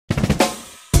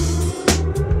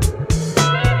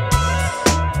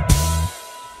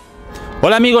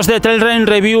Hola amigos de Trail Running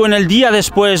Review, en el día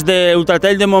después de Ultra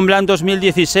Trail de Mont-Blanc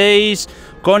 2016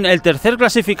 con el tercer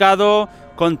clasificado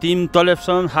con Tim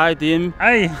Tollefson. Hi Tim.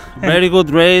 Hi. Very good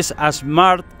race, a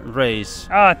smart race.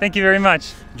 Ah, thank you very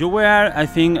much. You were, I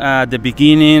think, at the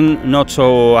beginning not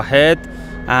so ahead,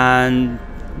 and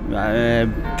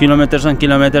kilometers and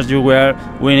kilometers you were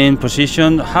winning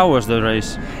position. How was the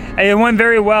race? It went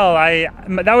very well.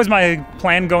 That was my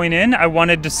plan going in. I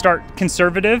wanted to start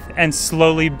conservative and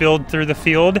slowly build through the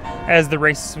field as the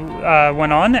race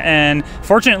went on, and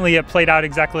fortunately it played out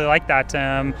exactly like that,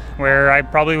 where I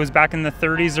probably was back in the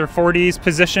 30s or 40s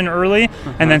position early,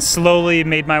 and then slowly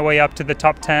made my way up to the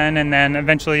top 10 and then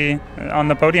eventually on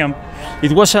the podium.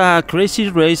 It was a crazy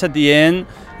race at the end.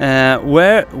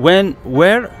 Where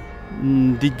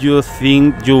did you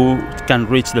think you can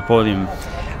reach the podium?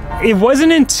 It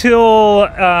wasn't until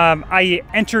I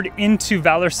entered into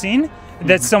Vallorcine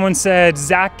that someone said,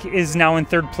 Zach is now in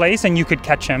third place and you could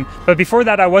catch him. But before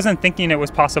that, I wasn't thinking it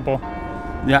was possible.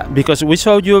 Yeah, because we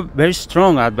saw you very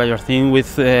strong at Vallorcine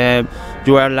with,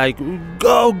 you were like,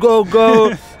 go, go,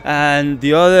 go. And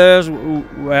the others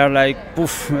were like,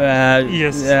 poof.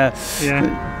 Yes.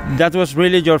 Yeah. That was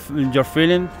really your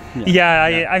feeling?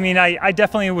 Yeah, I mean, I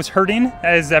definitely was hurting,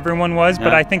 as everyone was,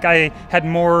 but I think I had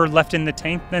more left in the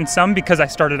tank than some because I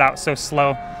started out so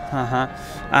slow.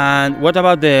 And what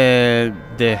about the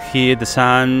heat, the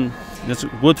sun? That's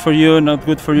good for you, not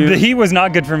good for you? The heat was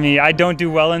not good for me. I don't do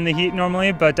well in the heat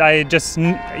normally, but I just,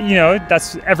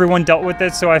 that's everyone dealt with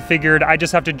it, so I figured I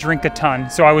just have to drink a ton.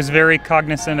 So I was very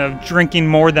cognizant of drinking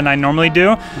more than I normally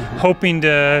do, hoping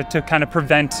to kind of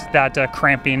prevent that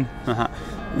cramping.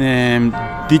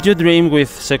 Did you dream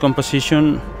with second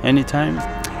position anytime?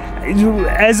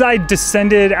 As I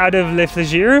descended out of Les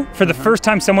Flagiers, for the first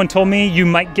time someone told me you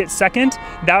might get second.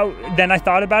 Then I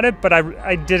thought about it, but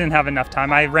I didn't have enough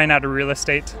time. I ran out of real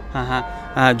estate.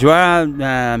 You are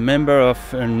a member of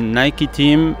a Nike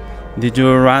team. Did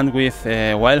you run with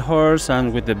Wild Horse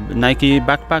and with the Nike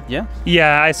backpack, yeah?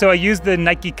 Yeah, so I used the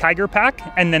Nike Kiger pack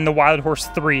and then the Wild Horse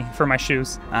 3 for my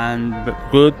shoes. And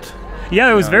good? Yeah,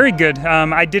 it was very good.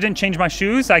 I didn't change my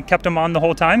shoes. I kept them on the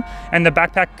whole time, and the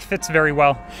backpack fits very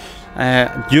well.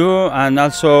 You and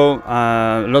also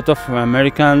a lot of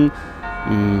American,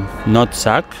 not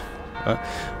Zach,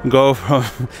 go from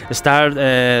start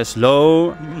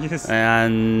slow, yes,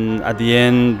 and at the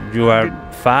end you are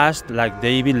fast, like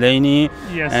David Laney.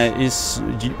 Yes. Is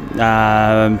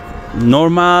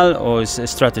normal or is a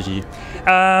strategy?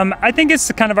 I think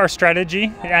it's kind of our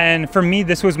strategy, and for me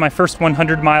this was my first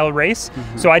 100-mile race,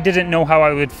 so I didn't know how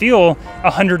I would feel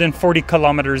 140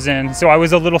 kilometers in, so I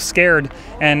was a little scared,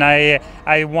 and I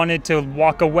wanted to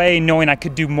walk away knowing I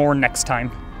could do more next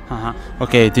time.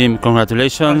 Okay, Tim,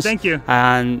 congratulations. Thank you.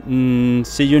 And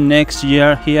see you next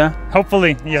year here.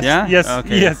 Hopefully, yes. Yeah? Yes,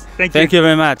 okay. yes. Thank you. Thank you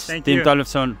very much. Thank Tim you.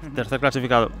 Tollefson, tercer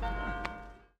clasificado.